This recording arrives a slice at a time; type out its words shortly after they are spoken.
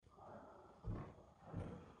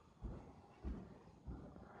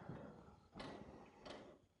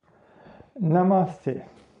Namaste.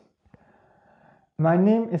 My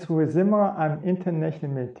name is Uwe Zimmerer. I'm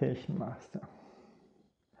International Meditation Master.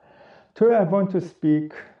 Today I want to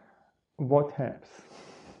speak what helps.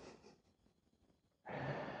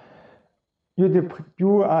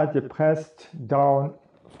 You are depressed, down,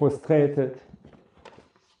 frustrated,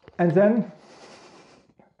 and then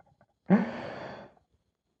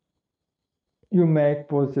you make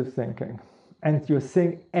positive thinking and you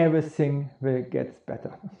think everything will get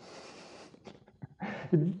better.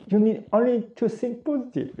 You need only to think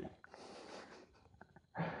positively.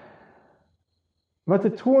 But the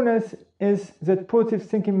trueness is that positive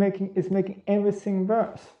thinking is making everything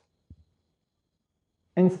worse.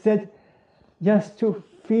 Instead, just to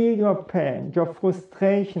feel your pain, your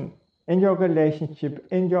frustration in your relationship,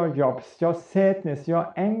 in your jobs, your sadness,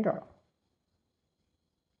 your anger.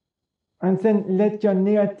 And then let your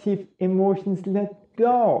negative emotions let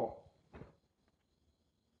go.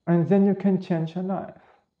 And then you can change your life.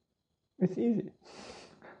 It's easy.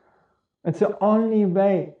 It's the only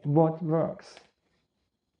way what works.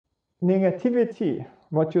 Negativity,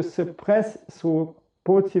 what you suppress through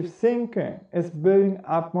positive thinking, is building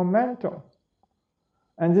up momentum.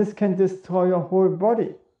 And this can destroy your whole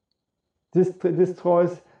body. This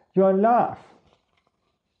destroys your life,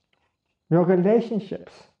 your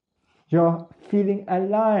relationships, your feeling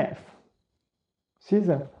alive. See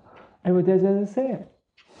them? Every day they're the same.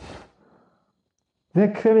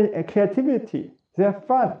 Their creativity, their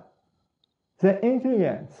fun, their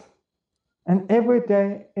intelligence. And every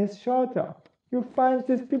day is shorter. You find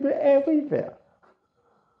these people everywhere,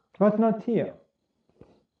 but not here.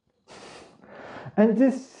 And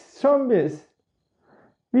these zombies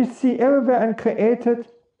we see everywhere and created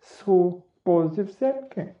through positive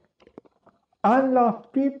thinking.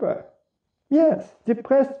 Unloved people, yes,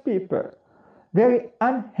 depressed people, very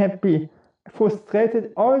unhappy,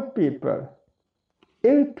 frustrated old people,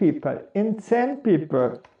 ill people, insane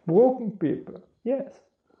people, broken people. Yes,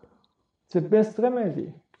 it's the best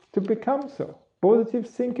remedy to become so. Positive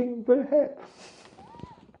thinking will help.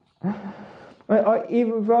 Or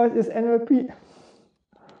even worse is NLP.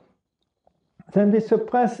 Then we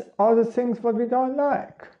suppress all the things what we don't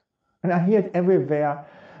like. And I hear it everywhere.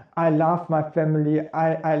 I love my family,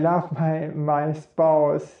 I love my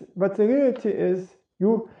spouse. But the reality is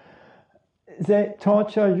they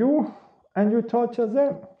torture you and you torture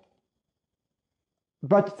them.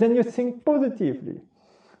 But then you think positively.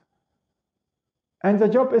 And the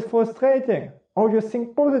job is frustrating. Or you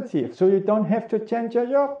think positive, so you don't have to change your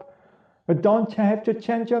job. You don't have to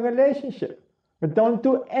change your relationship. You don't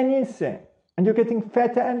do anything. And you're getting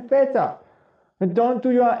fatter and fatter. You don't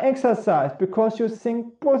do your exercise because you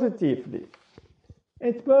think positively.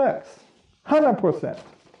 It works. 100%.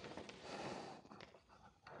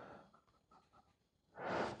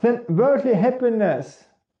 Then worldly happiness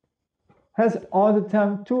has all the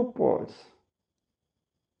time two poles.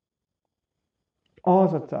 All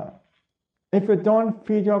the time. If you don't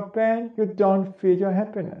feel your pain, you don't feel your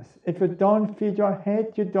happiness. If you don't feel your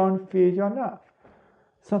hate, you don't feel your love.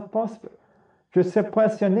 It's not possible. If you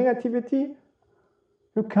suppress your negativity,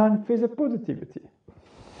 you can't feel the positivity.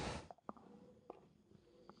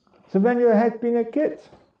 So when you had been a kid,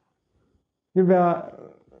 you were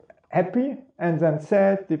happy and then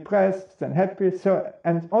sad, depressed, then happy. So,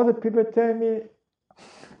 and all the people tell me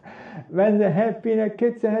when they had been a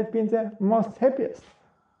kid, they had been the most happiest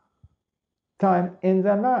time in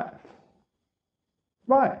their life.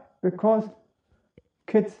 Why? Because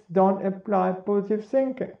kids don't apply positive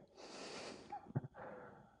thinking.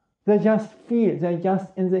 They just feel, they're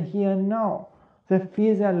just in the here and now. They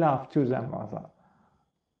feel their love to their mother.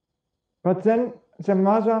 But then the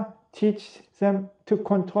mother teaches them to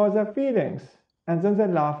control their feelings, and then the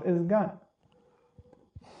love is gone.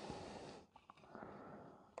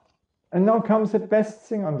 And now comes the best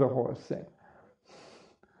thing on the whole thing.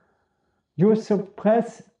 You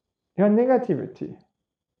suppress your negativity,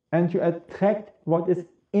 and you attract what is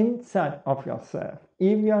inside of yourself.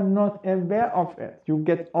 If you are not aware of it, you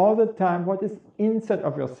get all the time what is inside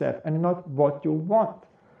of yourself and not what you want.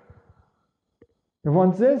 You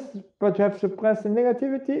want this, but you have suppressed the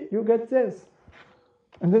negativity, you get this.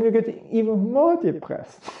 And then you get even more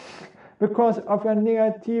depressed because of your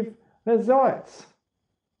negative results.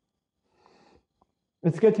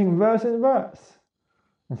 It's getting worse and worse.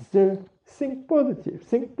 And still, think positive,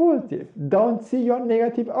 think positive. Don't see your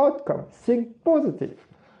negative outcome, think positive.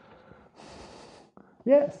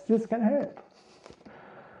 Yes, this can help.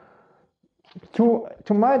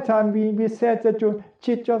 To my time, we said that you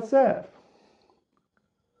cheat yourself.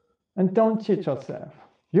 And don't cheat yourself.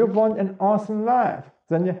 You want an awesome life,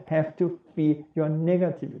 then you have to feel your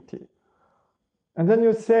negativity. And then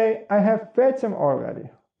you say, I have felt them already.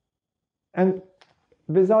 And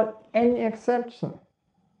without any exception,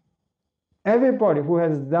 everybody who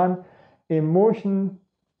has done emotion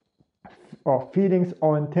or feelings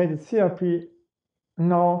oriented therapy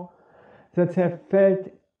know that they have felt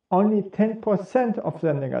only 10% of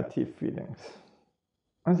their negative feelings.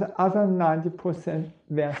 And the other 90%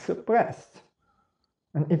 were suppressed.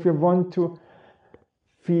 And if you want to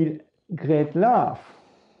feel great love,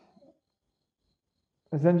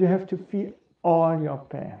 then you have to feel all your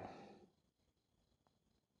pain.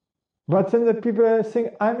 But then the people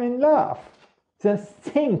think, I'm in love. They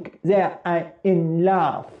think they are in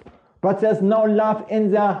love, but there's no love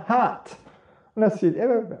in their heart. And I see it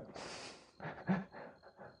everywhere.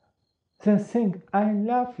 They think, I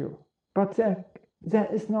love you, but there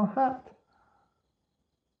is no heart.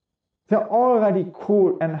 They're already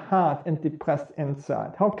cool and hard and depressed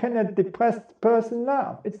inside. How can a depressed person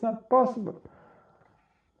love? It's not possible.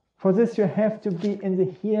 For this you have to be in the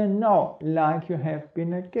here and now, like you have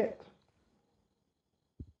been a kid.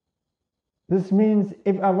 This means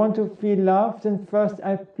if I want to feel love, then first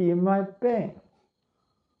I feel my pain,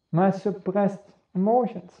 my suppressed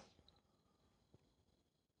emotions.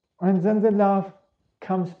 And then the love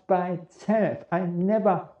comes by itself. I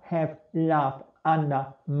never have love under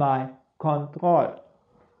my control.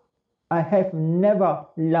 I have never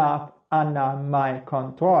love under my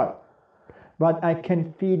control. But I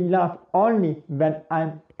can feel love only when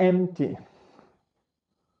I'm empty.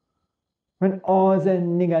 When all the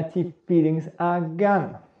negative feelings are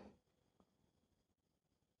gone.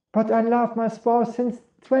 But I love my spouse since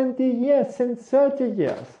 20 years, since 30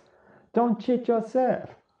 years. Don't cheat yourself.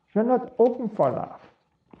 You're not open for love.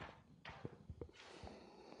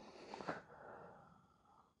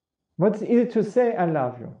 But it's easy to say, I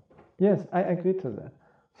love you. Yes, I agree to that.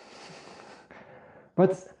 But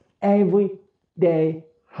it's everyday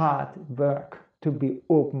hard work to be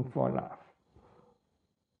open for love.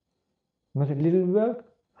 Not a little work,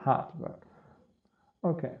 hard work.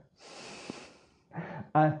 Okay.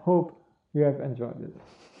 I hope you have enjoyed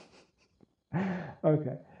it.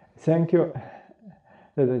 Okay. Thank you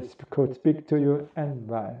that I could speak to you, and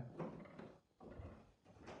bye.